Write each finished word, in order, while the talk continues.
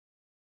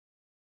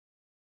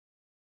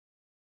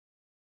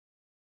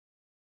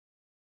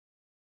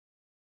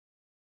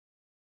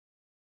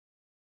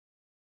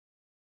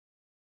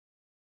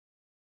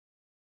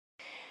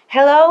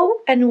Hello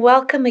and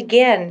welcome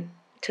again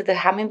to the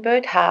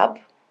Humminbird Hub.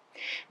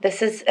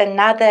 This is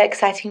another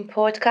exciting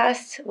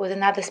podcast with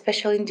another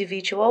special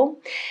individual.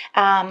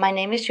 My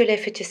name is Julia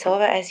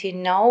Fetisova, as you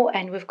know,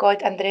 and we've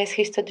got Andreas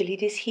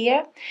Christodoulidis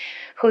here,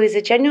 who is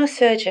a general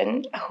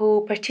surgeon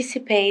who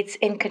participates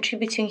in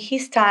contributing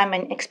his time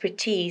and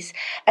expertise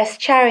as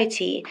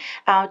charity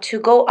to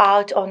go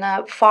out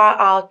on far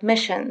out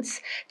missions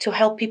to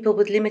help people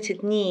with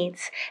limited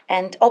needs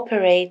and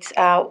operate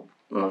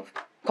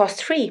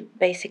cost-free,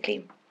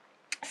 basically.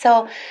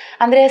 So,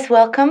 Andreas,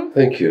 welcome.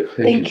 Thank you.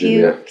 Thank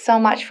you Julia. so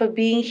much for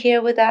being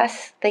here with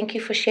us. Thank you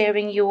for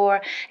sharing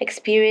your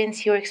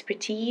experience, your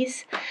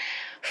expertise.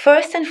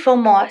 First and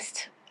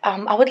foremost,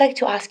 I would like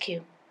to ask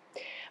you,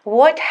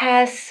 what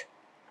has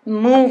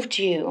moved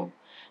you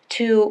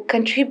to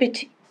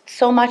contribute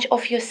so much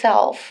of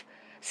yourself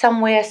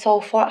somewhere so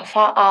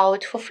far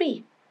out for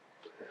free?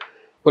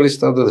 Well, it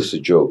started as a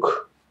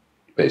joke,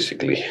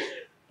 basically.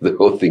 The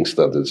whole thing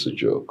started as a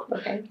joke.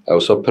 Okay. I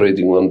was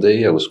operating one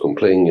day. I was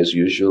complaining as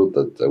usual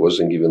that I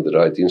wasn't given the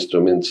right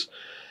instruments.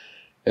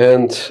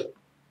 And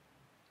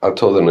I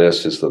told the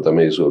nurses that I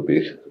may as well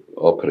be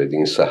operating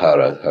in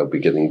Sahara. I'll be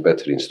getting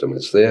better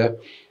instruments there.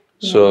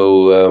 Yeah.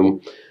 So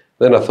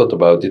then I thought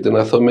about it, and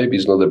I thought maybe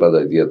it's not a bad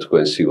idea to go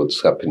and see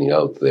what's happening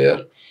out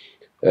there.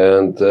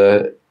 And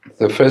the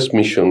first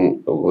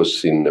mission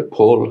was in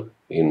Nepal,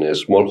 in a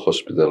small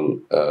hospital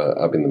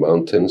up in the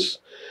mountains,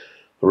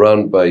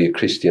 run by a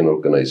Christian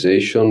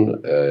organization.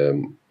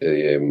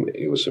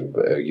 It was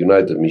a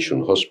United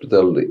Mission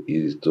Hospital.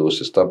 It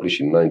was established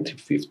in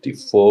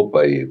 1954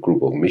 by a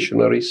group of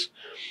missionaries.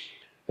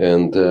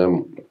 And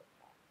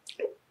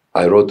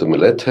I wrote them a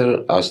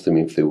letter, asked them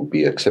if they would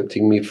be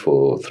accepting me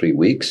for 3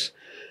 weeks.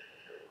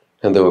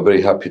 And they were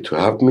very happy to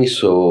have me.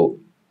 So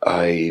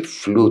I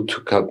flew to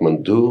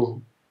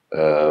Kathmandu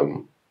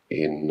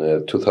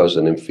in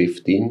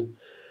 2015.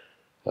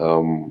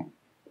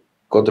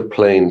 Got a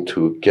plane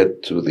to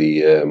get to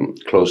the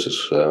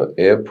closest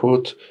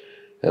airport,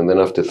 and then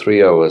after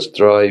 3 hours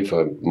drive,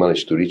 I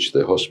managed to reach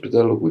the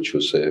hospital, which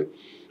was a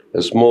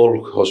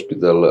small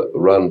hospital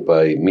run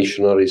by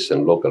missionaries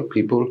and local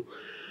people.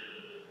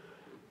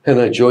 And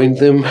I joined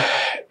them,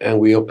 and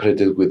we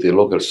operated with the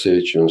local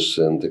surgeons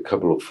and a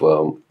couple of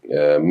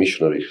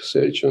missionary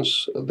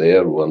surgeons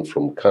there, one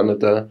from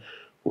Canada,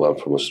 one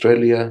from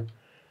Australia.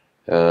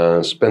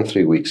 Spent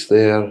 3 weeks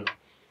there.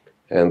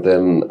 And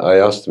then I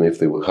asked them if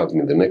they would have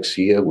me the next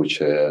year, which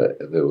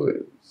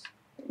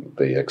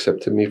they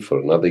accepted me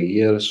for another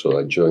year. So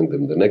I joined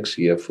them the next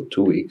year for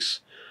 2 weeks.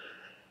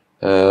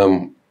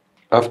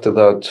 After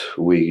that,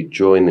 we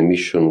joined a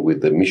mission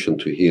with the Mission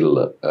to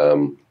Heal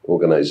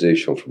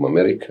organization from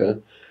America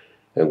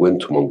and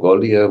went to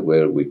Mongolia,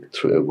 where we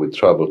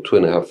traveled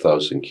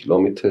 2,500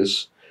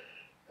 kilometers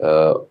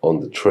on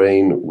the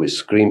train. We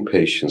screened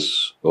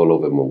patients all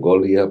over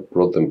Mongolia,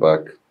 brought them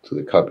back to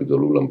the capital,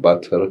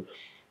 Ulaanbaatar,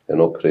 and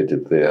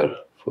operated there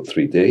for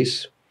 3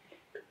 days.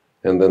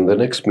 And then the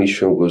next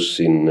mission was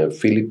in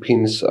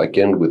Philippines,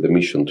 again with the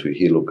Mission to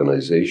Heal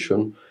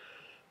organization.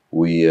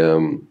 We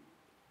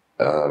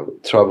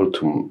traveled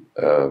to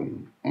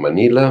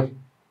Manila,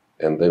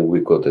 and then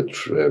we got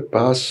a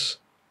bus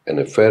and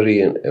a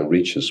ferry and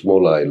reached a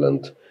small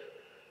island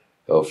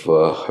of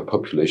a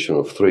population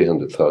of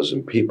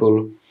 300,000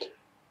 people.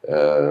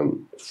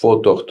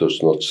 4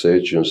 doctors, not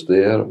surgeons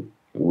there.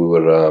 We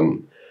were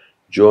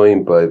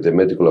joined by the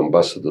Medical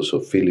Ambassadors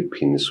of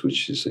Philippines,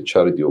 which is a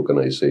charity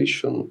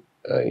organization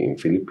in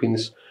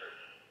Philippines.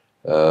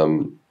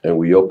 And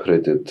we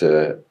operated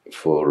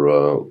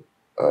for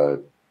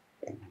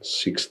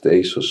 6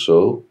 days or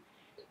so.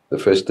 The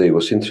first day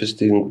was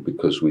interesting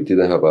because we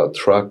didn't have our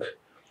truck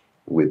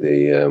with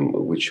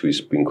which was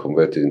being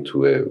converted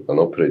into an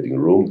operating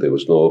room. There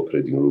was no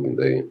operating room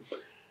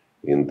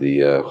in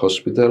the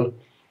hospital.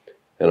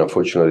 And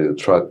unfortunately, the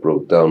truck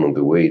broke down on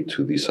the way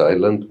to this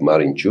island,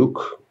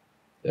 Marinjuk.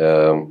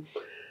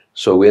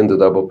 So we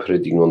ended up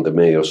operating on the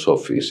mayor's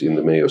office, in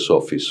the mayor's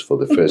office for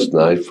the first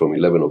night from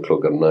 11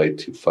 o'clock at night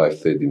to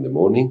 5:30 in the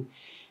morning.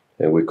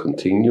 And we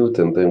continued,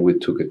 and then we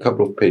took a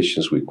couple of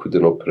patients we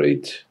couldn't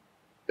operate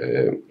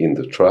in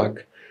the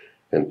truck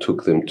and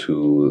took them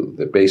to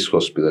the base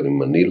hospital in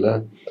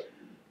Manila,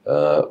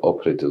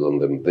 operated on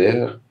them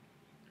there.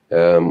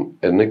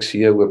 And next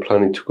year we're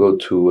planning to go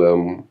to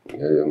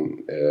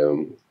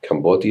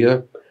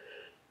Cambodia,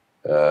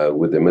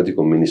 with the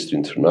Medical Ministry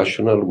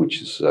International,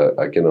 which is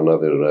again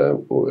another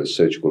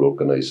surgical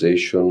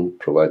organization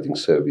providing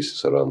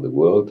services around the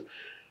world.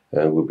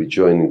 And we'll be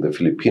joining the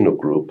Filipino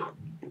group,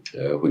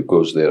 who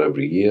goes there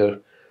every year.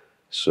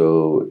 So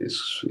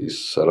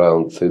it's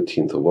around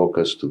 13th of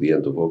August to the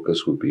end of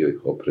August, we'll be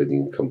operating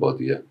in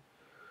Cambodia.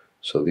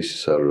 So this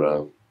is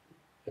our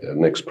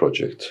next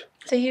project.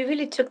 So you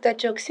really took that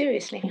joke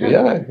seriously, huh?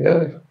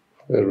 Yeah.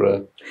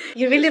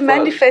 You really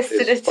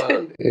manifested it.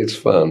 It's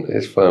fun.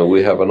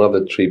 We have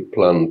another trip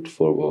planned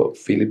for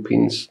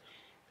Philippines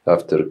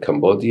after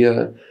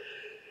Cambodia.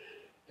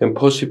 and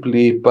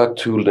possibly back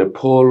to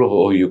Nepal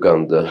or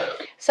Uganda.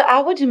 So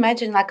I would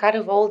imagine, like, out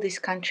of all these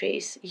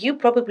countries, you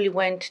probably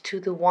went to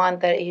the one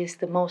that is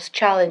the most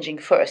challenging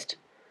first.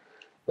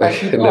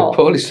 Like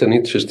Nepal is an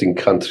interesting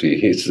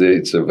country.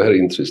 It's a very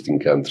interesting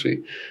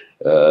country.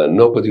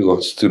 Nobody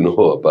wants to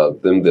know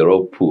about them. They're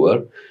all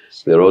poor.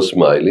 They're all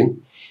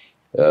smiling.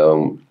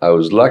 I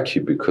was lucky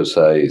because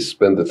I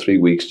spent the 3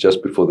 weeks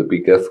just before the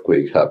big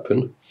earthquake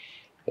happened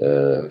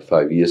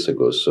 5 years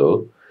ago or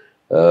so.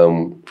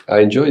 I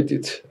enjoyed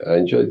it.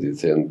 And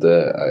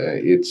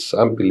it's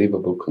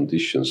unbelievable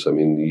conditions. I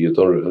mean,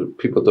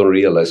 people don't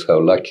realize how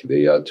lucky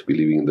they are to be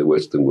living in the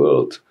Western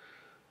world.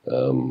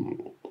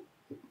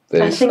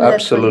 There's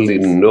absolutely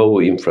no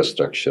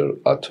infrastructure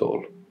at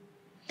all.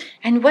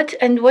 And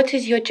what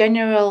is your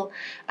general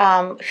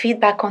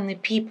feedback on the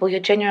people? Your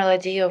general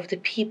idea of the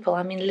people?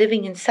 I mean,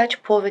 living in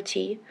such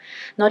poverty,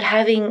 not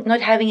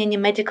having any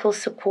medical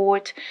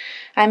support.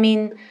 I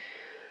mean,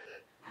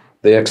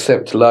 they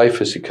accept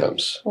life as it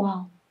comes.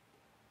 Wow.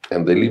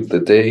 And they live the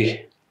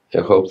day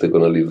and hope they're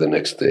going to live the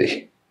next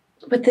day.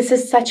 But this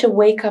is such a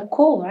wake-up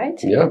call,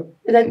 right? Yeah.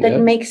 That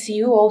makes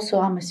you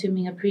also, I'm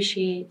assuming,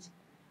 appreciate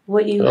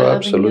what you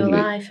have in your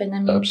life. And I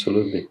mean,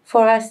 absolutely.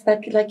 For us,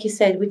 like you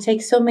said, we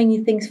take so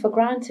many things for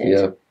granted.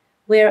 Yeah.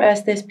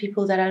 Whereas there's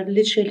people that are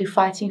literally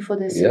fighting for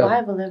their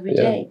survival every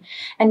day.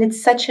 And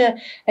it's such a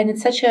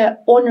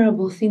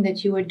honorable thing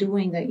that you are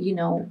doing, that, you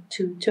know,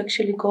 to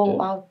actually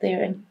go out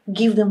there and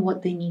give them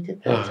what they need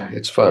at that time.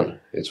 It's fun.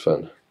 It's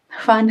fun.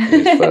 Fun.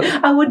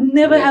 I would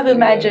never have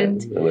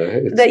imagined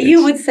that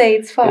you would say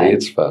it's fun.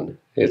 It's fun.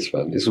 It's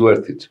fun. It's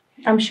worth it.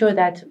 I'm sure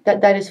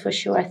that is for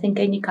sure. I think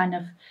any kind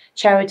of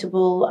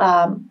charitable,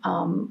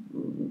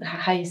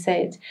 how you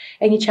say it,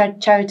 any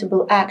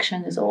charitable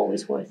action is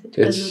always worth it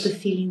because of the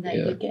feeling that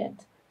you get.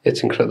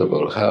 It's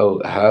incredible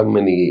how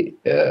many,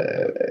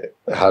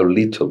 how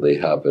little they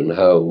have and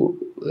how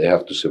they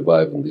have to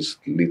survive on these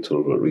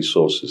little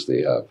resources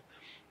they have.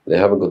 They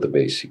haven't got the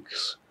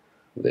basics.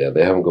 They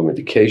haven't got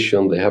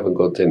medication. They haven't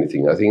got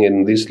anything. I think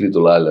in this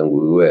little island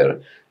we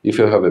were, if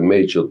you have a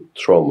major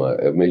trauma,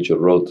 a major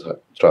road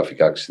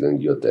traffic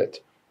accident, you're dead.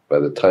 By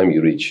the time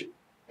you reach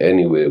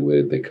anywhere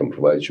where they can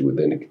provide you with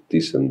any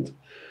decent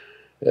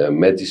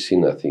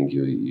medicine, I think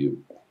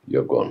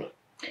you're gone.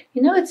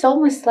 You know, it's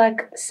almost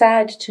like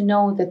sad to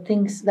know that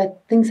things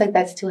like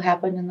that still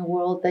happen in the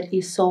world that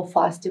is so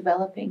fast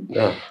developing.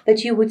 Yeah.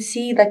 That you would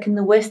see, like in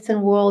the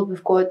Western world,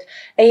 we've got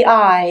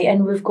AI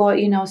and we've got,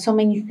 you know, so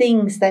many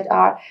things that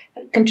are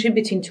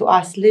contributing to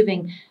us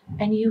living,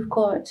 and you've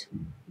got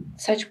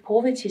such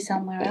poverty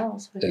somewhere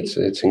else.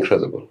 It's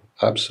incredible,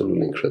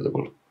 absolutely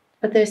incredible.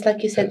 But there's,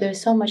 like you said,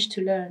 there's so much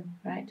to learn,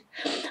 right?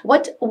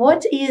 What are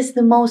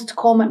the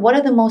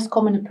most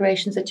common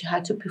operations that you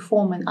had to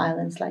perform in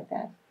islands like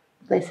that,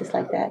 places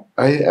like that?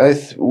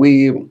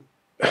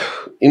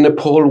 In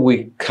Nepal,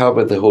 we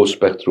covered the whole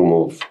spectrum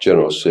of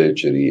general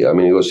surgery. I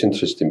mean, it was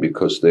interesting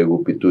because they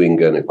would be doing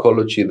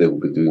gynecology, they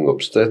would be doing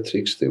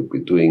obstetrics, they would be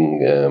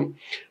doing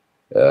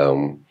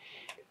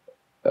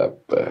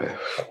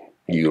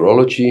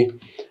urology.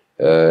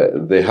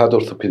 They had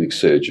orthopedic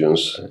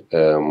surgeons,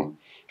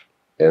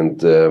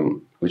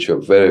 which are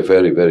very,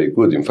 very, very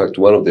good. In fact,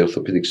 one of the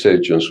orthopedic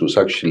surgeons was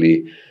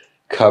actually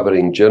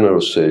covering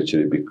general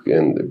surgery,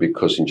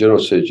 because in general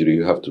surgery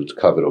you have to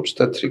cover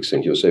obstetrics,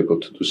 and he was able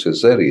to do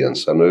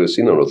cesareans. I've never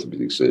seen an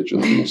orthopedic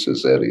surgeon doing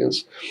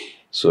cesareans.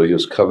 So he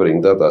was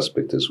covering that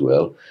aspect as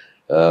well.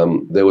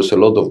 There was a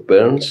lot of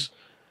burns.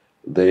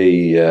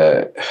 They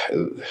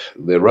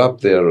wrap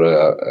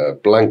their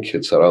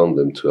blankets around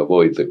them to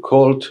avoid the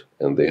cold,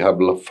 and they have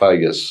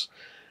fires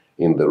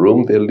in the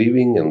room they're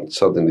living, and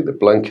suddenly the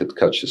blanket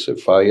catches a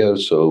fire.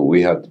 So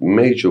we had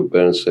major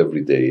burns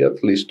every day,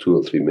 at least 2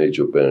 or 3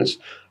 major burns.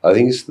 I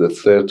think it's the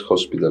 3rd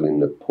hospital in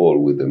Nepal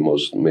with the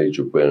most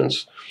major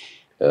burns.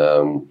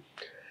 And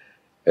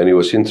it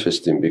was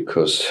interesting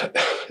because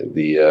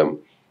the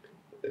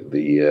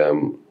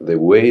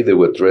way they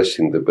were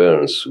dressing the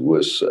burns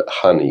was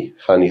honey.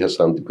 Honey has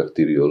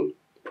antibacterial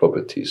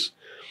properties.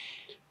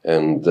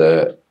 And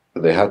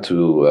they had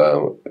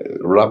to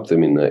wrap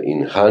them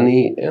in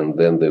honey, and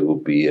then there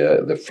would be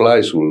the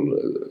flies will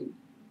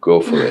go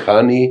for the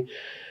honey,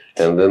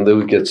 and then they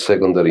would get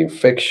secondary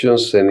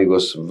infections, and it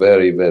was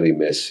very, very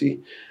messy.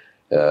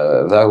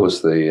 That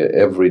was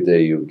every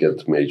day you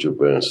get major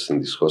burns in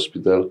this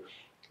hospital.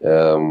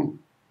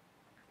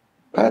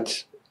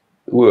 But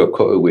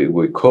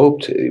we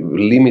coped.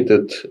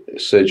 Limited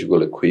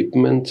surgical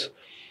equipment,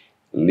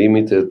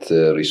 limited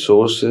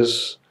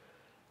resources.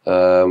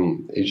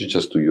 You should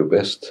just do your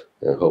best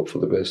and hope for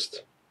the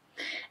best.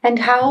 And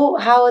how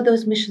are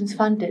those missions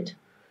funded?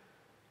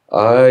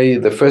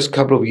 The first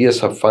couple of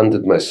years I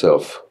funded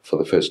myself for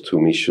the first 2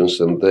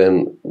 missions, and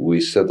then we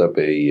set up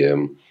a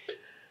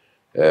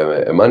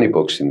money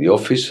box in the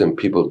office, and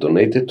people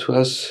donated to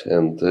us,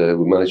 and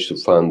we managed to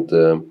fund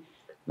the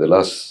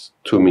last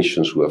 2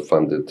 missions were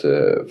funded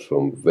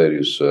from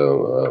various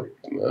from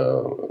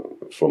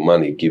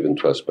money given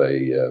to us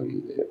by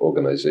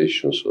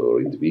organizations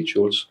or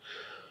individuals.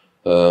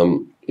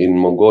 In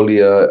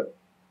Mongolia,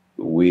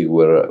 we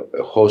were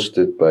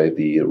hosted by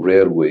the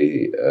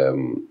railway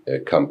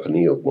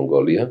company of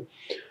Mongolia.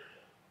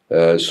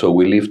 So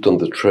we lived on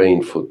the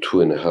train for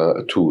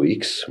 2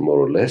 weeks, more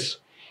or less.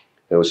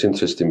 It was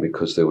interesting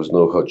because there was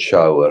no hot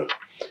shower.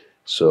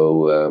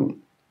 So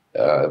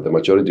the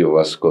majority of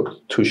us got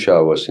 2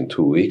 showers in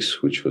 2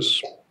 weeks, which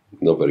was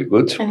not very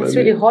good. And it's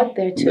really hot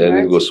there too, and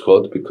right? it was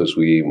hot because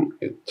we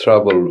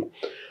traveled.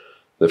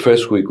 The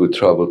first week we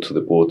traveled to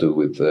the border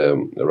with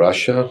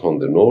Russia on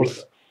the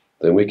north.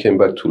 Then we came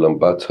back to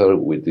Ulaanbaatar.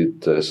 We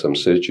did some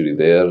surgery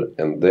there,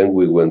 and then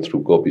we went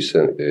through Gobi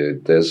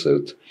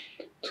Desert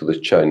to the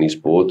Chinese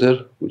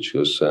border, which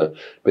was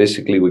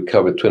basically we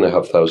covered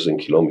 2,500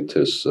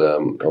 kilometers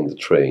on the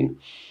train.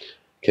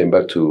 Came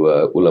back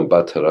to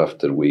Ulaanbaatar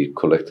after we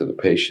collected the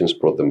patients,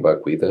 brought them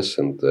back with us,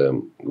 and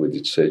we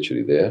did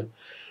surgery there.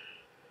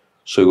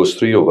 So it was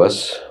 3 of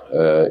us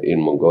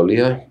in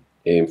Mongolia.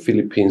 In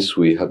Philippines,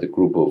 we had a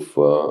group of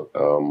 4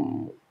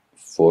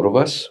 of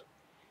us,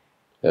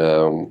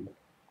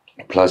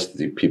 plus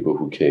the people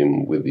who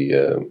came with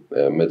the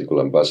medical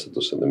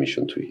ambassadors and the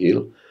Mission to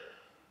Heal.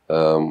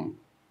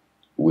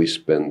 We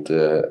spent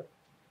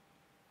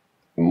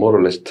more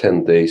or less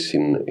 10 days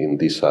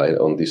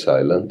on this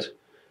island.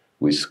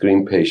 We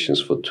screened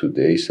patients for 2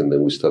 days, and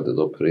then we started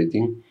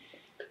operating.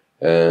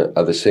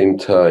 At the same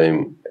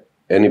time,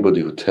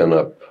 anybody who turned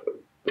up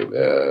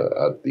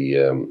at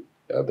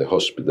the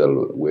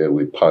hospital where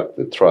we parked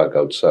the truck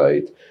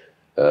outside,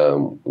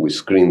 we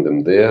screened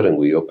them there and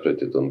we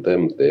operated on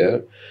them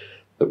there.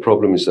 The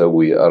problem is that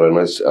our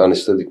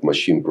anesthetic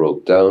machine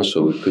broke down,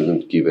 so we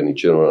couldn't give any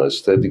general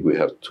anesthetic. We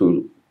have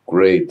 2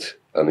 great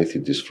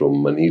anesthetists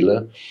from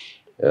Manila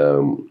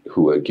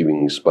who were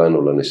giving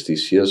spinal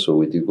anesthesia, so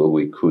we did what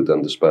we could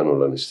under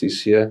spinal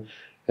anesthesia.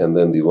 And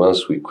then the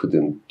ones we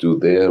couldn't do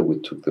there, we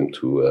took them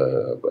to,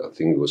 I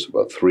think it was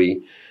about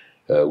 3.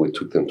 We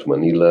took them to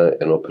Manila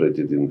and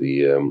operated in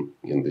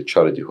the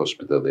charity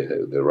hospital they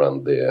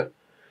run there,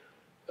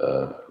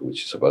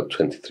 which is about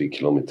 23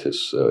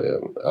 kilometers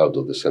out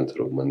of the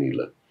center of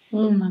Manila.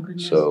 Oh my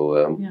goodness. So,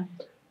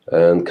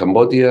 and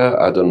Cambodia,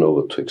 I don't know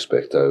what to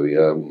expect.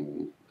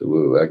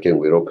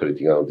 We're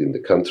operating out in the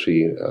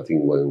country. I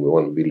think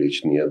one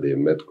village near the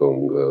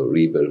Mekong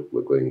River,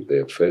 we're going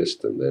there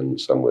first, and then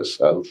somewhere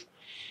south.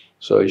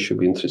 So it should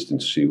be interesting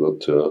to see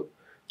what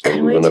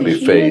we're going to be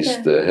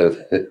faced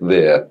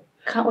there.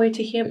 Can't wait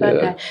to hear about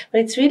that.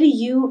 But it's really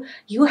you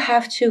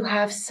have to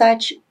have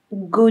such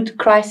good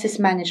crisis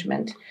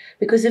management,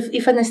 because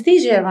if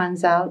anesthesia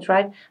runs out,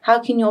 right, how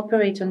can you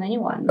operate on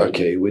anyone?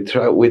 Okay, we did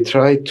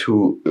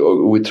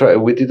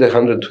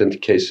 120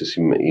 cases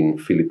in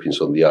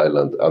Philippines on the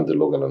island under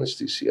local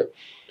anesthesia.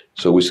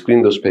 So we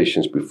screened those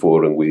patients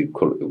before, and we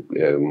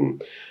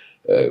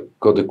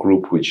got a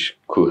group which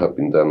could have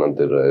been done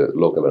under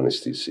local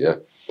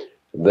anesthesia.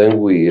 Then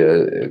we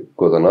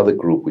got another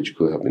group which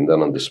could have been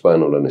done under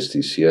spinal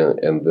anesthesia,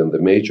 and then the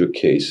major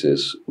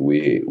cases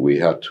we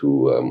had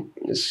to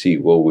see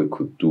what we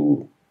could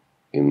do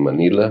in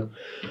Manila.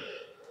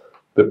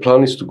 The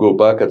plan is to go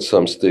back at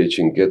some stage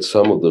and get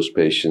some of those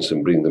patients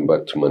and bring them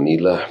back to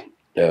Manila.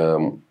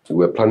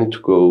 We're planning to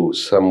go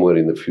somewhere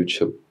in the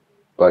future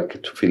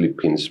back to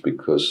Philippines,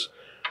 because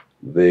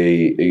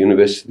the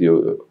university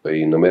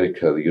in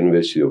America, the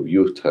University of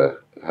Utah,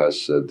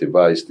 has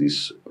devised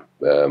these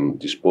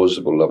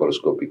disposable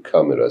laparoscopic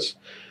cameras,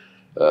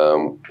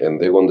 and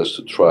they want us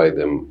to try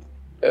them.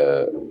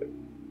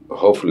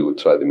 Hopefully we'll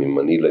try them in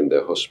Manila in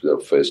their hospital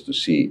first to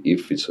see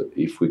if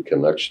we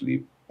can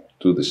actually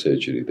do the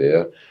surgery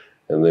there,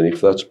 and then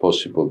if that's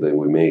possible, then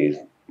we may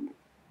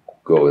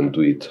go and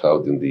do it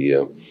out on the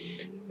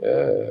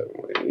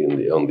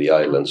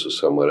islands or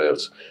somewhere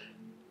else.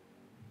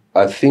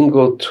 I think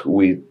what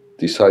we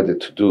decided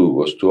to do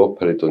was to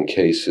operate on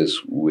cases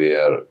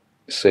where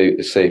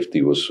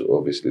safety was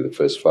obviously the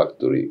first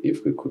factor.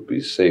 If we could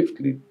be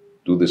safely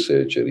do the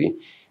surgery,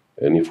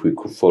 and if we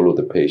could follow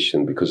the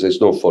patient, because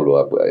there's no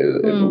follow-up.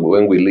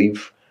 When we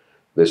leave,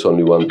 there's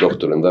only one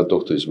doctor, and that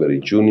doctor is very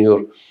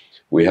junior.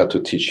 We had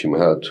to teach him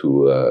how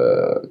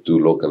to do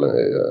local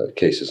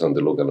cases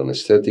under local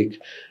anesthetic,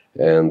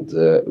 and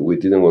we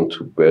didn't want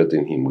to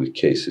burden him with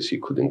cases he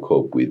couldn't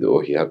cope with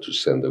or he had to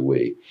send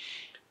away.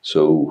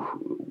 So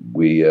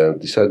we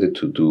decided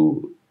to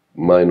do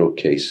minor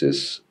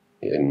cases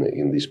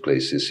in these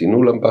places. In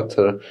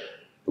Ulaanbaatar,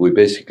 we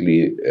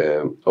basically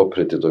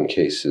operated on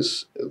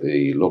cases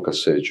the local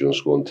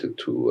surgeons wanted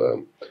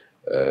to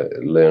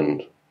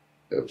learn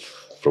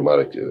from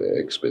our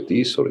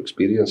expertise or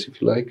experience, if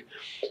you like.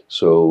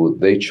 So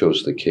they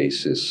chose the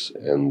cases,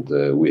 and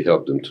we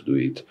helped them to do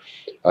it.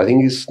 I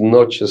think it's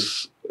not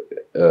just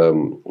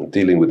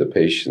dealing with the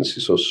patients,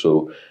 it's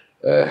also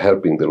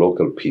helping the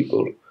local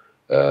people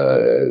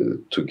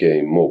to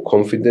gain more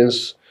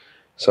confidence.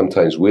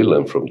 Sometimes we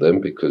learn from them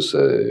because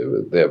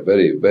they are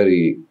very,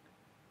 very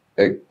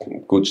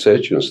good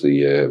surgeons.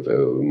 The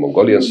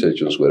Mongolian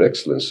surgeons were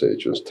excellent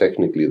surgeons.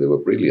 Technically, they were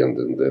brilliant.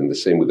 And the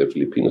same with the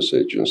Filipino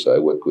surgeons. I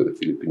work with a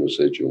Filipino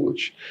surgeon,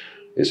 which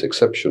is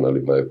exceptional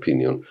in my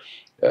opinion.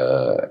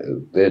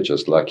 They're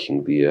just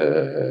lacking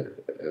the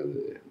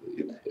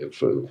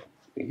for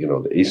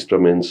the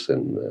instruments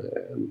and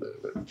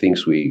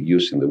things we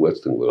use in the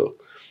Western world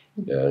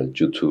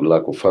due to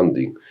lack of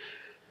funding.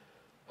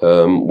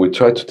 We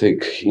tried to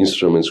take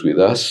instruments with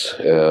us,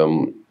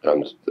 and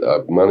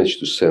I've managed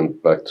to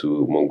send back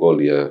to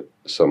Mongolia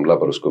some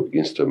laparoscopic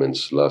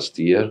instruments last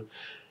year.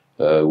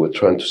 We're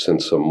trying to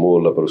send some more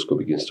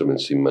laparoscopic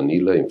instruments in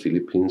Manila, in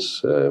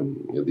Philippines,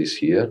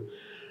 this year.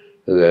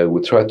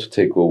 We try to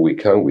take all we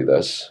can with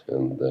us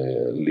and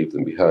leave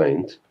them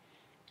behind.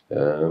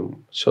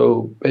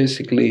 So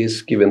basically,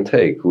 it's give and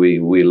take.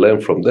 We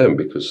learn from them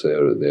because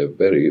they're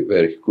very,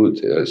 very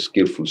good,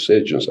 skillful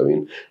surgeons. I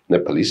mean,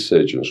 Nepalese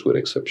surgeons were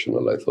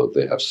exceptional. I thought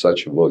they have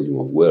such a volume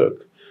of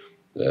work,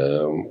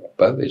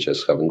 but they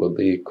just haven't got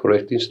the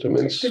correct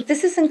instruments.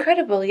 This is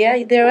incredible.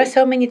 Yeah, there are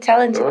so many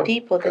talented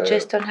people that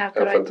just don't have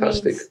the right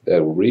fantastic. means.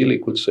 They're really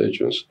good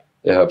surgeons.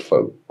 They have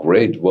a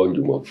great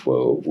volume of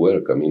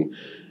work. I mean,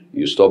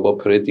 you stop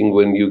operating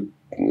when you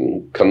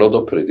cannot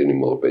operate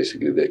anymore.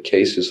 Basically, the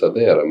cases are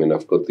there. I mean,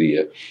 I've got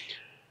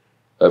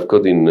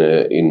in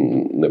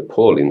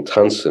Nepal, in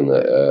Tansen,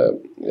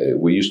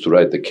 we used to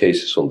write the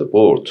cases on the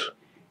board,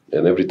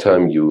 and every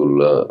time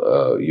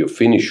you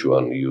finish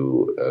one,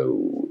 you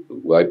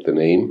wipe the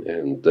name,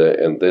 and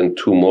then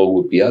two more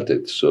would be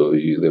added. So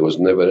it was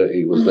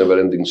never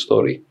ending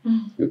story.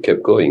 You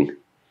kept going.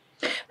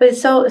 But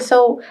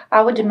so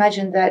I would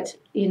imagine that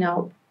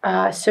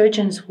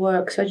surgeon's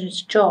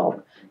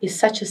job is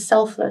such a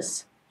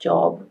selfless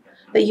job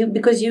that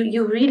because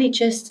you really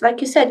just, like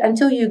you said,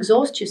 until you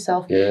exhaust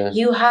yourself,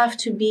 you have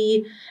to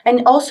be,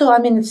 and also I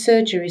mean it's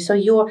surgery, so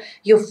your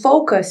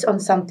focus on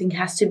something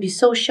has to be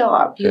so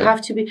sharp. You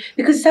have to be,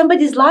 because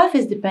somebody's life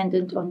is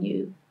dependent on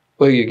you.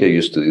 Well, you get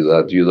used to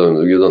that. You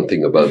don't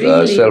think about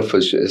that.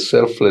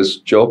 Selfless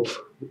job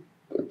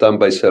done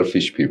by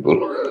selfish people.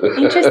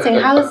 Interesting.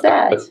 How is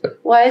that?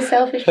 Why is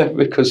selfish?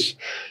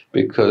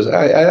 Because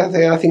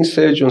I think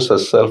surgeons are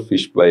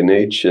selfish by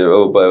nature,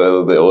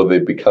 or they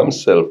become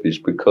selfish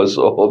because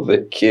all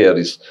they care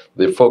is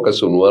they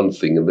focus on one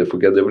thing and they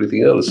forget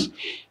everything else.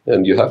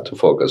 And you have to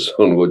focus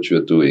on what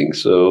you're doing.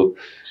 So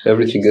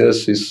everything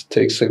else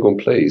takes second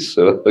place.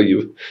 So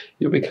you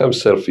become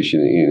selfish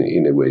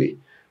in a way.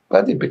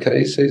 But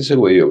it's a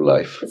way of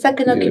life. It's like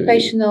an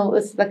occupational.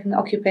 It's like an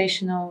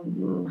occupational.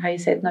 How you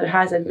say it? Not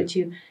hazard, but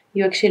you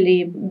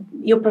actually,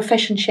 your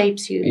profession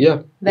shapes you.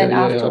 Yeah. Then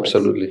afterwards.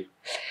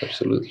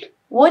 Absolutely.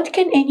 What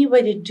can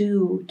anybody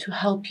do to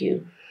help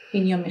you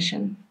in your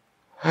mission?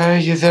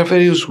 There are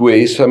various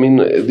ways. I mean,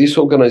 these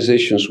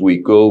organizations we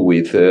go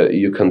with,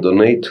 you can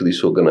donate to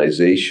these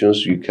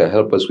organizations. You can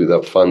help us with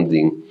our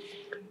funding.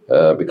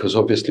 Because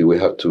obviously we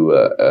have to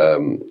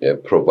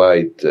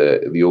provide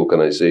the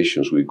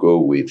organizations we go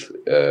with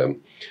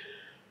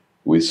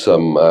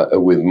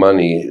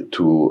money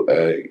to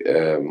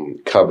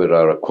cover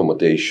our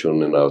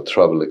accommodation and our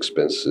travel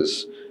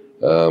expenses.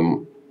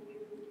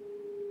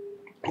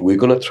 We're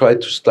going to try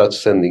to start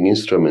sending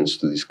instruments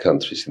to these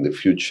countries in the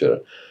future.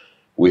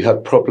 We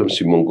had problems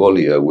in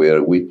Mongolia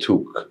where we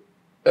took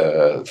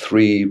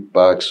 3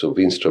 bags of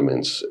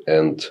instruments,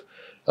 and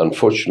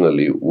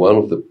unfortunately one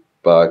of the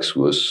bags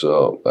was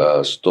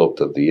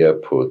stopped at the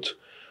airport,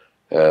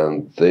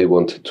 and they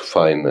wanted to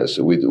fine us.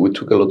 We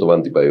took a lot of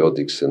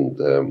antibiotics and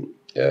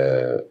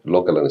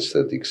local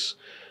anesthetics,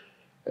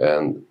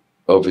 and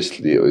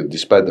obviously,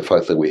 despite the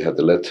fact that we had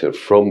a letter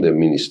from the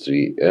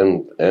ministry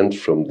and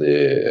from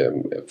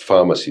the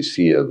pharmacies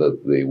here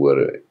that they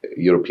were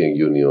European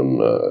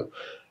Union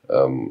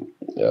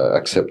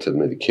accepted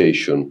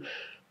medication,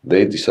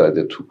 they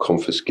decided to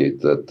confiscate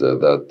that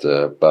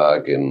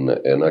bag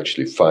and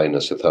actually fine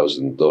us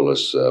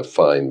 $1,000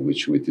 fine,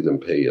 which we didn't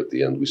pay at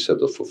the end. We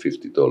settled for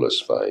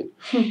 $50 fine,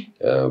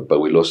 but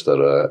we lost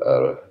all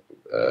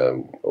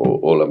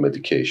our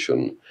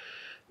medication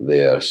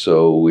there.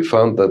 So we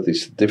found that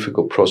it's a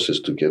difficult process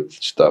to get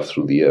stuff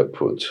through the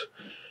airport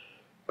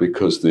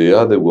because they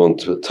either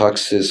want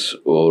taxes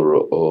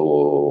or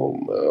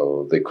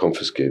they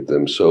confiscate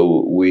them.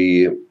 So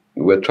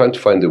we're trying to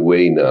find a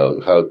way now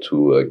how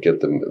to get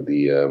them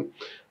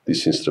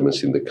these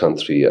instruments in the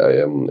country.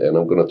 And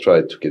I'm going to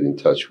try to get in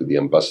touch with the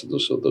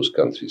ambassadors of those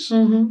countries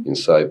in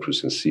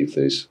Cyprus and see if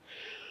there's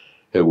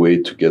a way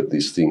to get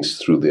these things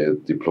through their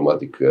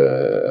diplomatic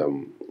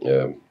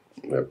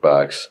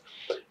bags.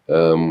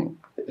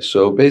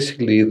 So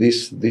basically,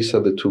 these are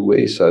the 2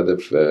 ways: either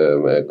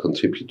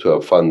contribute to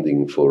our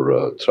funding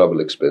for travel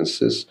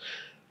expenses,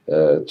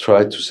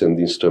 try to send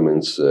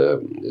instruments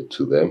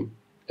to them,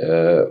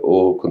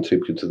 or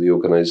contribute to the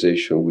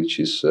organization which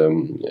is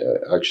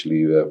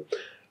actually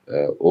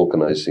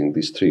organizing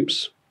these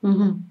trips.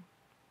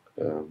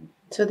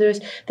 So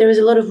there is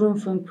a lot of room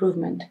for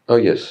improvement. Oh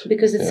yes,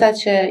 because it's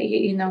such a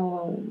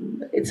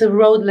it's a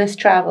roadless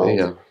travel.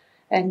 Yeah.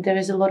 And there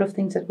is a lot of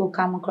things that will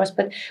come across,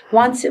 but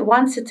once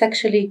it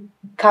actually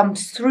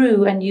comes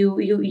through and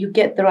you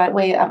get the right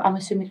way, I'm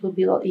assuming it will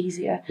be a lot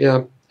easier.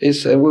 Yeah,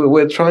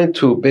 we're trying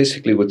to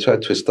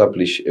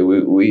establish.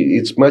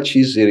 It's much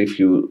easier if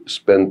you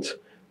spend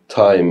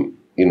time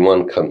in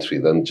one country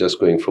than just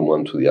going from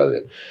one to the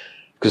other.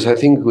 because I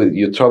think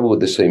you travel with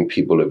the same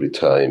people every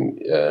time,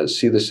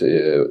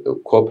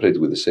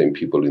 cooperate with the same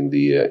people in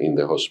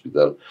the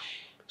hospital.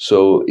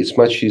 So it's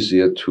much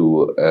easier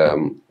to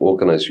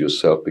organize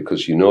yourself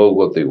because you know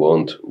what they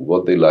want,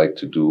 what they like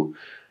to do.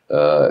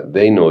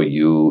 They know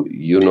you,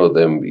 you know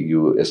them,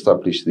 you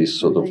establish this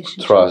sort of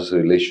trust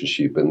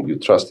relationship and you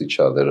trust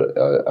each other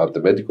at the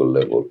medical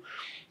level.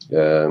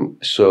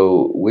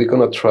 So we're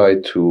going to try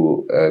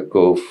to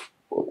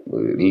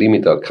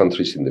limit our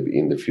countries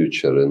in the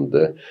future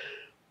and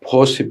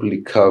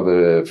possibly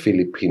cover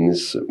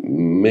Philippines,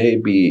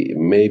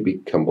 maybe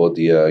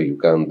Cambodia,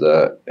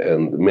 Uganda,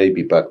 and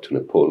maybe back to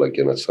Nepal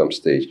again at some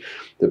stage.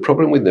 The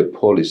problem with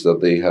Nepal is that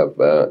they have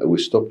we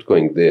stopped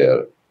going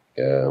there.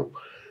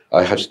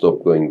 I had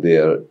stopped going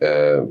there.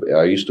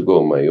 I used to go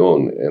on my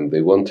own, and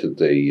they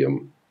wanted a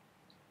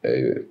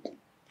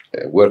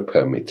work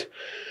permit.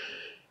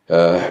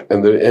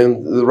 And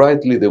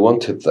rightly they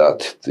wanted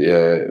that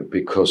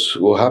because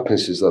what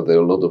happens is that there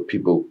are a lot of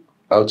people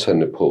outside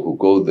Nepal who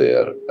go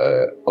there,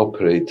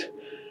 operate,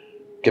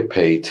 get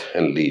paid,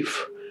 and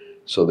leave.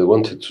 So they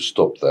wanted to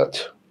stop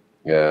that.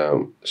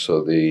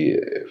 So the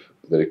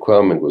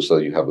requirement was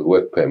that you have a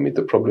work permit.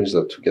 The problem is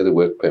that to get a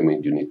work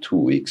permit, you need 2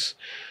 weeks.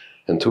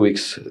 And 2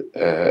 weeks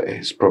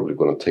is probably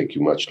going to take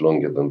you much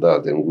longer than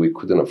that. And we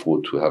couldn't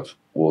afford to have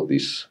all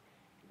this,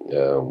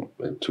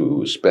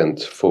 to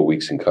spend 4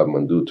 weeks in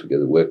Kathmandu to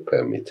get a work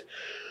permit.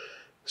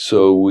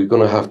 So we're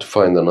going to have to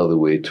find another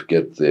way to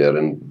get there.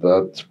 And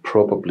that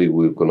probably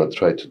we're going to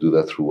try to do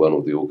that through one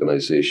of the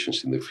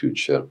organizations in the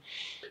future.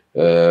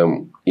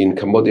 In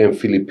Cambodia and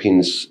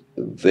Philippines,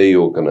 they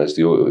organize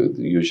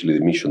usually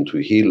the Mission to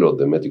Heal or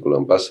the medical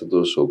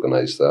ambassadors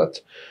organize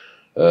that.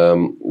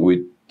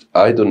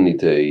 I don't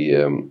need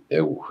a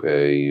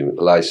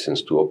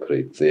license to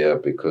operate there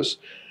because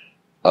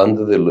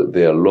under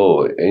their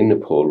law in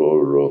Nepal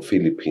or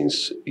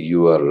Philippines,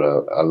 you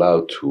are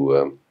allowed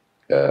to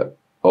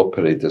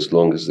operate as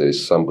long as there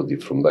is somebody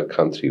from that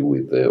country who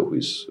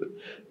is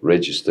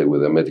registered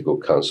with a medical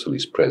council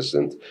is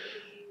present,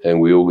 and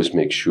we always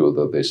make sure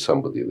that there's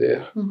somebody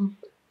there. Mm-hmm.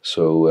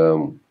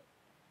 So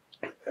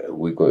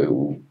we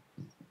go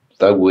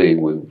that way.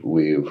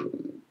 We've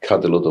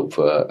cut a lot of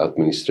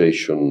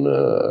administration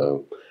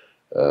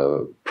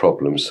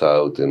problems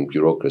out and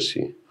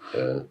bureaucracy.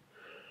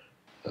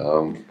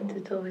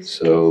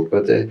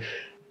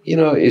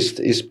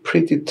 It's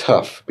pretty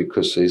tough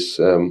because it's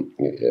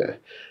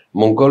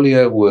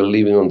Mongolia. We're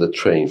living on the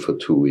train for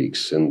 2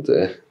 weeks, and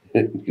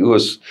it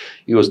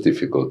was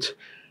difficult.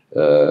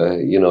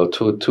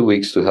 2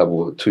 weeks to have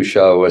 2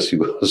 showers. It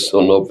was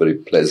not very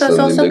pleasant.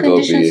 So also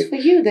conditions for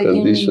you that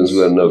conditions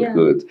were not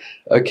good.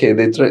 Okay,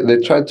 they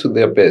tried to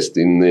their best.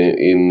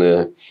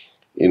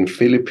 In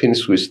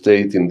Philippines, we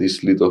stayed in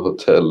this little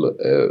hotel,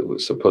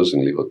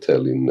 supposedly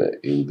hotel in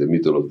the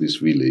middle of this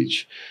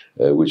village,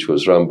 which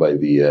was run by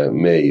the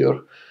mayor,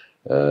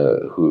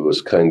 who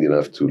was kind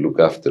enough to look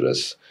after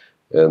us.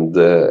 And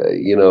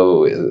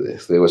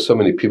there were so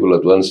many people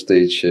at one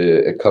stage.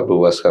 A couple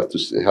of us had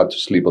to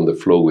sleep on the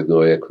floor with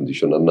no air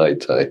condition at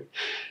night time.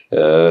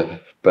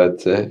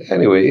 But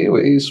anyway,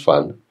 it's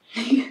fun.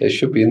 It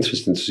should be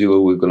interesting to see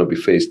what we're going to be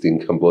faced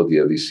in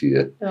Cambodia this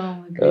year,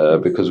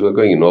 because we're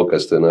going in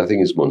August, and I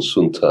think it's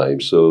monsoon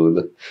time,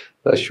 so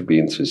that should be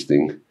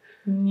interesting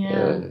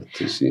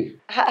to see.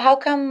 How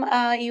come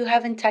you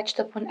haven't touched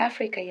upon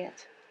Africa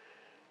yet?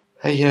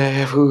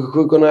 Yeah,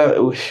 we're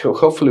gonna.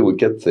 Hopefully, we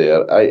get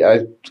there.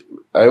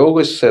 I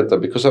always said that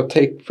because I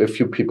take a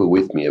few people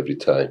with me every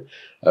time.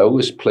 I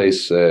always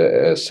place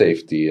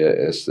safety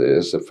as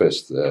the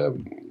first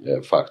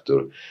factor,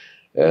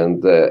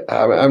 and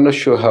I'm not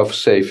sure how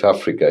safe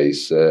Africa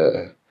is.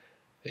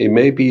 It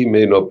may be,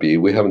 may not be.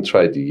 We haven't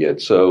tried it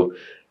yet, so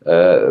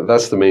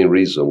that's the main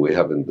reason we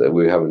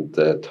haven't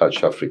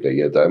touched Africa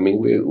yet. I mean,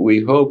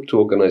 we hope to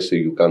organize a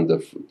Uganda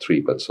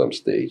trip at some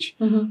stage.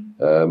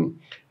 Mm-hmm.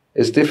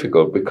 It's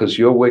difficult because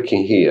you're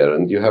working here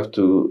and you have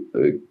to,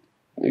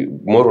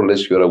 more or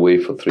less, you're away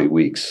for 3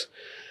 weeks.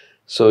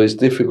 So it's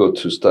difficult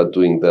to start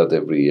doing that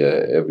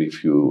every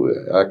few.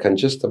 I can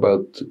just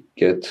about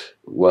get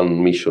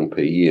one mission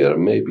per year,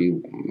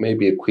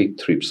 maybe a quick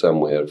trip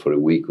somewhere for a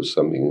week or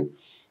something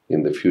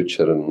in the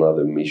future, and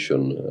another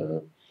mission.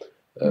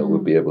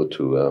 We'll be able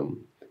to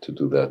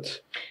do that.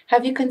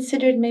 Have you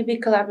considered maybe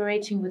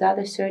collaborating with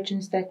other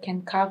surgeons that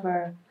can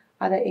cover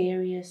other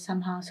areas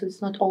somehow, so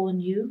it's not all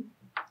on you?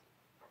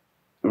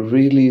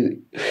 Really,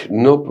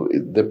 no.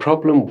 The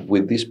problem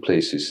with these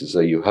places is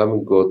that you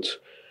haven't got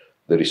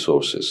the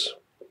resources.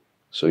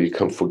 So you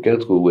can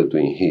forget what we're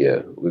doing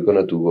here. We're going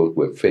to do what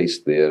we're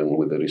faced there and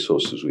with the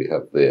resources we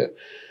have there.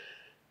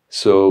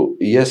 So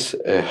yes,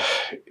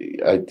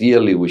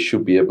 ideally we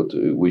should be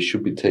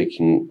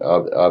taking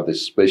other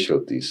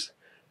specialties.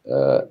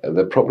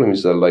 The problem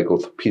is that, like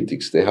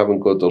orthopedics, they haven't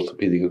got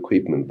orthopedic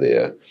equipment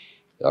there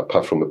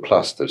apart from a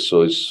plaster.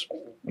 So it's,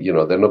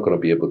 they're not going to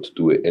be able to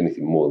do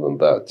anything more than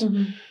that.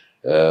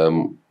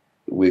 Mm-hmm.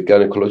 With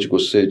gynecological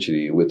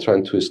surgery, we're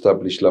trying to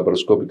establish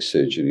laparoscopic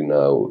surgery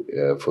now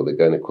for the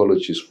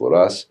gynecologists, for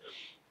us,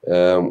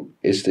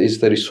 It's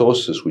the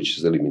resources which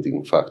is the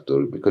limiting factor,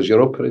 because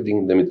you're operating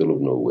in the middle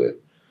of nowhere.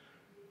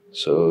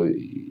 So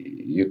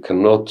you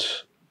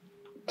cannot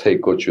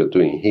take what you're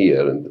doing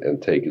here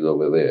and take it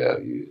over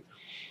there.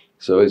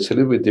 So it's a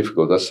little bit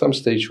difficult. At some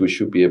stage, we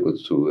should be able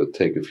to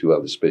take a few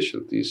other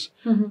specialties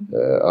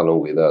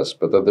along with us.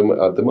 But at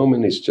the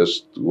moment, it's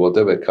just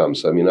whatever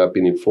comes. I mean, I've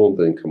been informed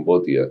that in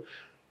Cambodia,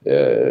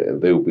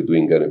 they will be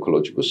doing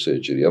gynecological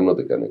surgery. I'm not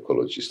a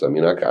gynecologist. I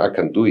mean, I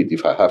can do it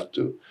if I have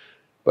to,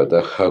 but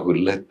I will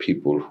let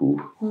people who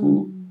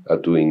are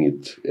doing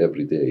it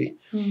every day.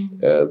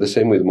 The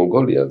same with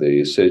Mongolia.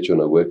 The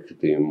surgeon I worked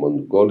in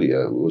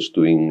Mongolia was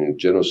doing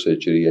general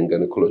surgery and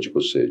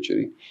gynecological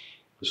surgery.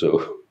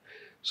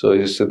 So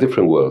it's a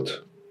different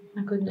world.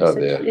 My goodness,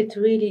 it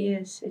really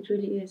is. It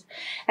really is.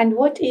 And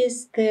what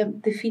is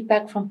the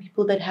feedback from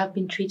people that have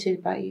been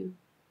treated by you?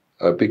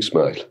 A big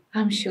smile.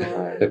 I'm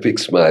sure. A big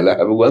smile. I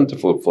have a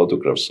wonderful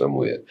photograph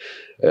somewhere.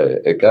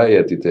 A guy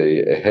had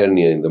a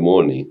hernia in the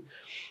morning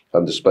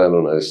under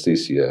spinal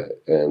anesthesia,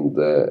 and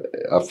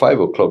at 5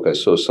 o'clock I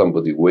saw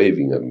somebody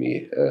waving at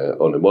me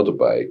on a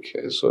motorbike.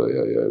 So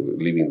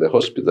leaving the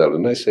hospital,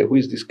 and I said, "Who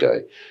is this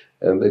guy?"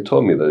 And they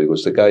told me that it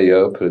was the guy who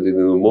operated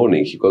in the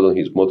morning. He got on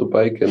his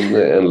motorbike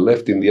and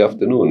left in the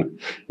afternoon.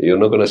 You're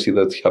not going to see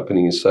that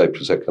happening in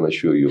Cyprus, I can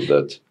assure you of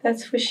that.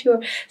 That's for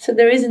sure. So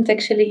there isn't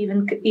actually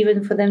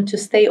even for them to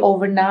stay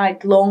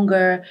overnight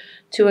longer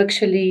to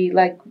actually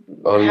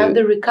have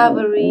the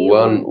recovery?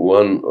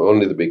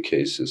 Only the big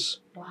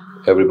cases. Wow.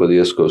 Everybody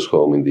else goes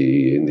home in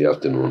the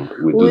afternoon.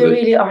 We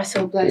really are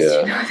so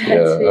blessed.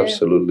 Yeah,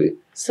 absolutely.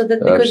 So that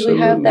because we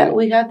have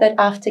that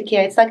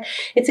aftercare.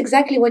 It's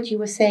exactly what you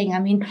were saying. I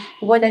mean,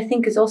 what I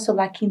think is also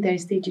lacking there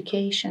is the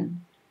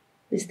education.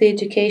 It's the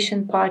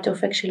education part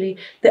of actually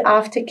the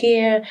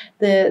aftercare,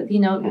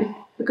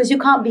 because you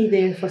can't be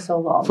there for so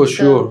long. For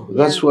sure.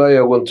 That's why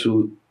I want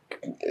to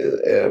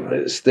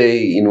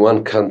stay in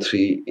one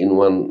country, in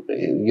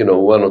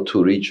one or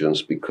two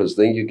regions, because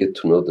then you get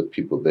to know the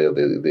people there,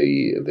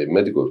 the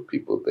medical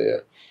people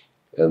there,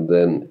 and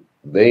then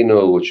they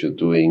know what you're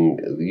doing.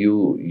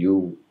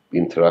 You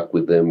interact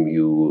with them,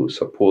 you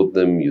support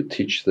them, you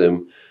teach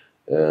them,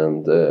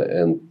 and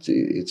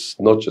it's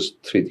not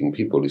just treating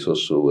people; it's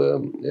also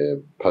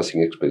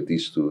passing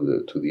expertise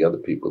to the other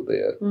people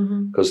there,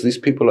 because these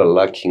people are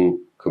lacking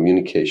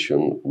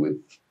communication with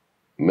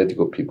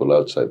medical people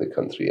outside the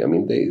country. I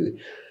mean, they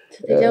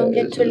don't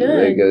get to learn.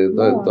 They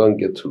don't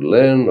get to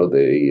learn, or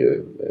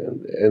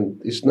and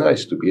it's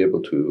nice to be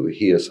able to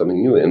hear something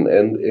new, and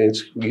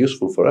it's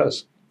useful for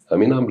us. I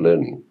mean, I'm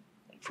learning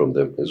from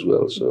them as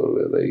well. So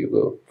there you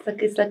go.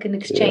 It's like an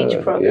exchange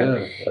program.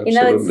 Yeah,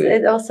 absolutely.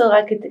 It's also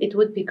it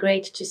would be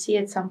great to see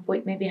at some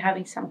point maybe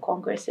having some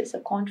congresses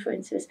or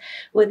conferences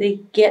where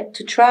they get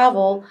to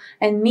travel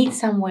and meet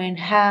somewhere and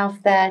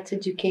have that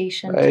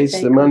education.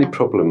 It's the money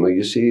problem.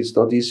 You see, it's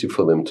not easy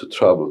for them to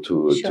travel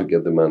to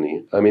get the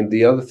money. I mean,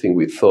 the other thing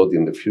we thought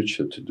in the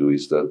future to do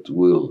is that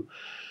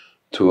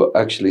to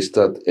actually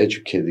start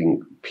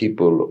educating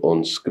people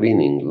on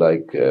screening,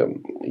 like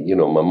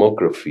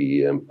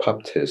mammography and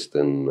pap test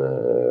and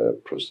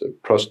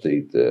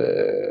prostate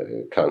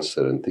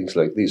cancer and things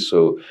like this.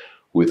 So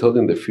we thought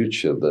in the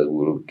future that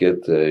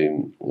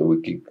we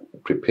could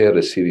prepare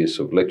a series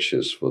of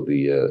lectures for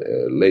the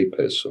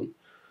layperson,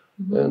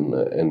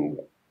 and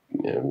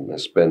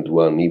spend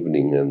one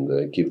evening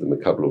and give them a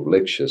couple of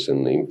lectures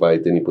and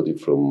invite anybody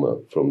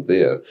from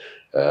there.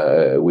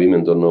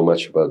 Women don't know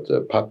much about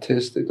pap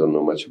test. They don't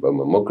know much about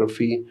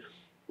mammography.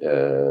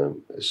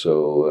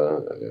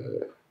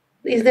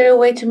 Is there a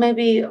way to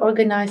maybe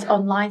organize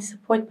online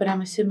support? But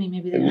I'm assuming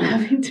maybe they don't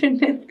have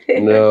internet there.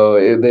 No,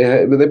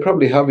 they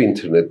probably have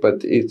internet,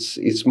 but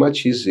it's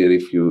much easier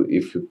if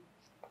you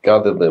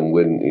gather them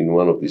in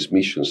one of these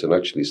missions and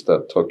actually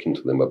start talking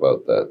to them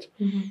about that,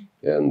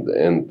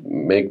 and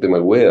make them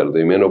aware.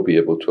 They may not be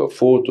able to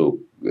afford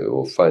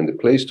or find a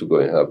place to go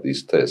and have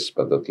these tests,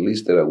 but at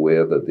least they're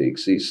aware that they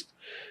exist,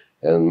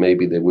 and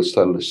maybe they will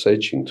start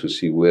searching to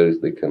see where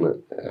they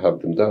can have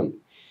them done.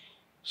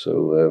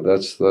 So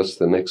that's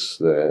the next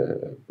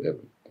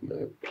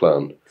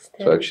plan,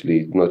 to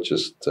actually not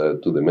just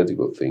do the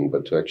medical thing,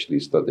 but to actually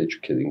start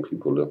educating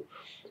people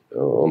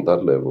on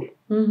that level.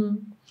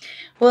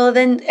 Well,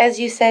 then, as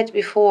you said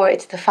before,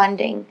 it's the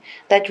funding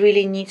that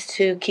really needs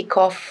to kick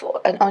off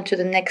and onto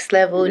the next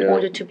level in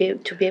order to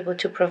be able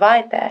to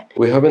provide that.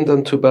 We haven't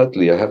done too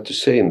badly, I have to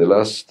say. In the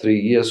last 3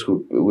 years,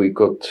 we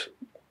got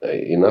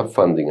enough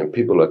funding, and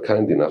people are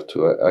kind enough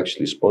to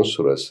actually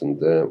sponsor us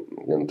and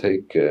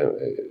take.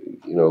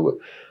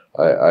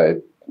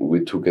 We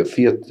took a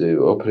theatre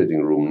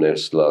operating room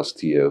nurse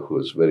last year who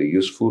was very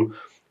useful.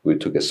 We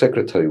took a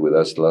secretary with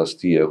us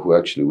last year who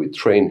actually, we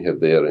trained her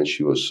there, and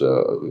she was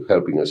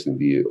helping us in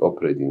the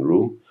operating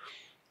room.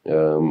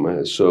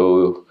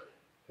 So,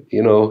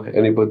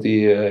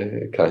 anybody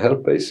can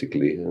help,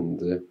 basically. And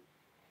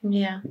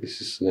this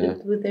is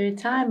with their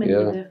time and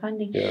with their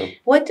funding. Yeah.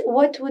 What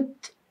would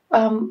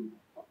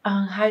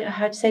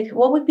how to say,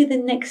 what would be the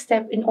next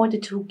step in order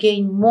to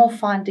gain more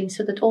funding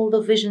so that all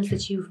the visions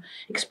that you've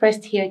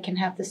expressed here can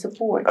have the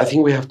support? I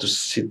think we have to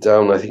sit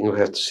down. I think we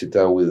have to sit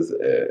down with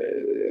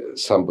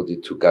somebody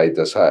to guide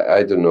us.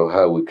 I don't know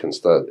how we can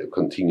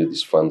continue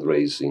this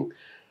fundraising.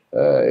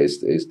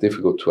 It's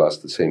difficult to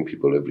ask the same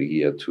people every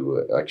year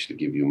to actually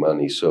give you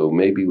money. So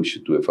maybe we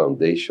should do a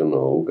foundation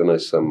or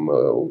organize some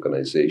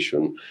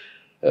organization.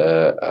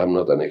 I'm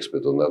not an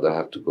expert on that. I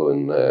have to go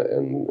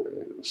and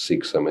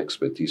seek some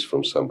expertise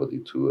from somebody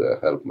to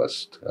help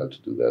us how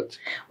to do that.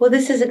 Well,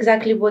 this is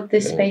exactly what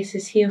this space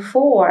is here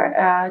for,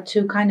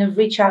 to kind of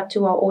reach out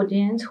to our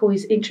audience who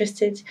is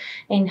interested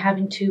in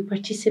having to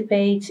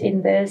participate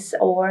in this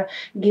or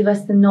give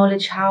us the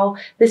knowledge how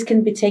this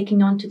can be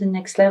taken on to the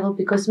next level,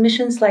 because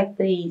missions like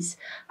these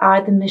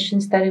are the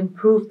missions that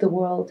improve the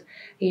world,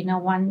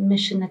 one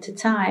mission at a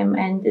time.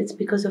 And it's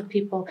because of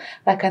people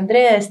like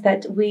Andreas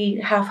that we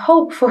have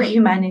hope for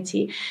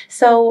humanity.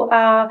 So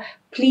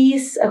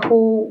please,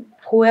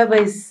 whoever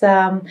is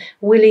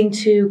willing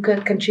to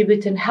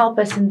contribute and help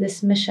us in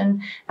this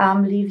mission,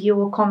 leave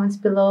your comments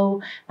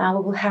below. We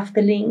will have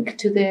the link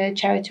to the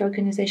charity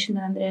organization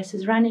that Andreas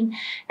is running,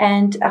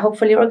 and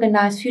hopefully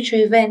organize future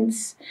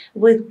events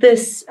with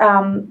this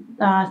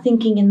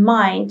thinking in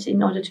mind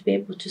in order to be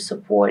able to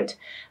support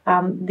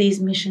these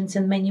missions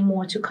and many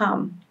more to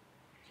come.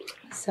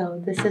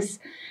 So this is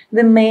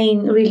the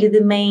main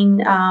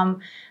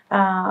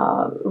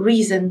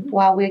reason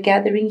why we're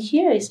gathering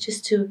here, is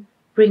just to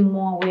bring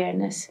more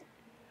awareness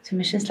to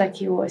missions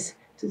like yours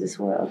to this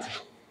world.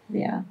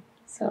 Yeah.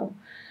 So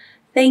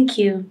thank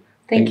you.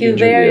 Thank you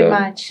very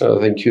much. Oh,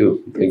 thank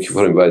you. Thank you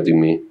for inviting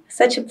me.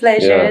 Such a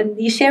pleasure. Yeah. And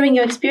you sharing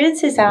your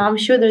experiences. I'm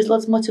sure there's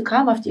lots more to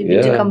come after you've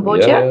been to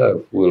Cambodia. Yeah.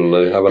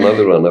 We'll have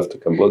another run after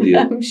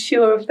Cambodia. I'm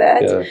sure of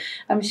that. Yeah.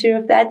 I'm sure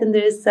of that. And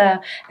there's,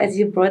 as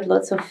you brought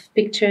lots of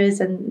pictures,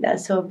 and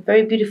so a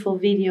very beautiful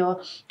video,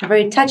 a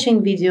very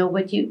touching video,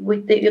 what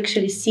you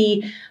actually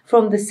see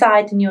from the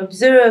side, and you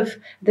observe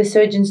the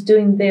surgeons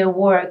doing their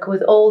work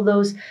with all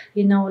those,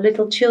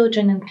 little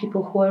children and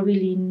people who are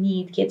really in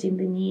need, getting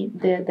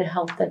the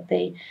help that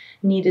they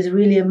need, is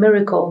really a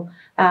miracle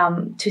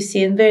to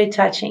see, and very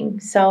touching.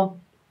 So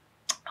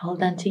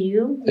hold on to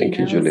you. Thank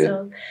you, Julia.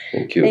 So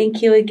thank you.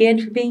 Thank you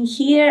again for being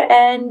here,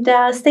 and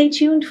stay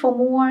tuned for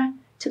more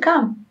to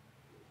come.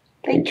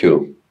 Thank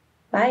you.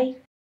 Bye.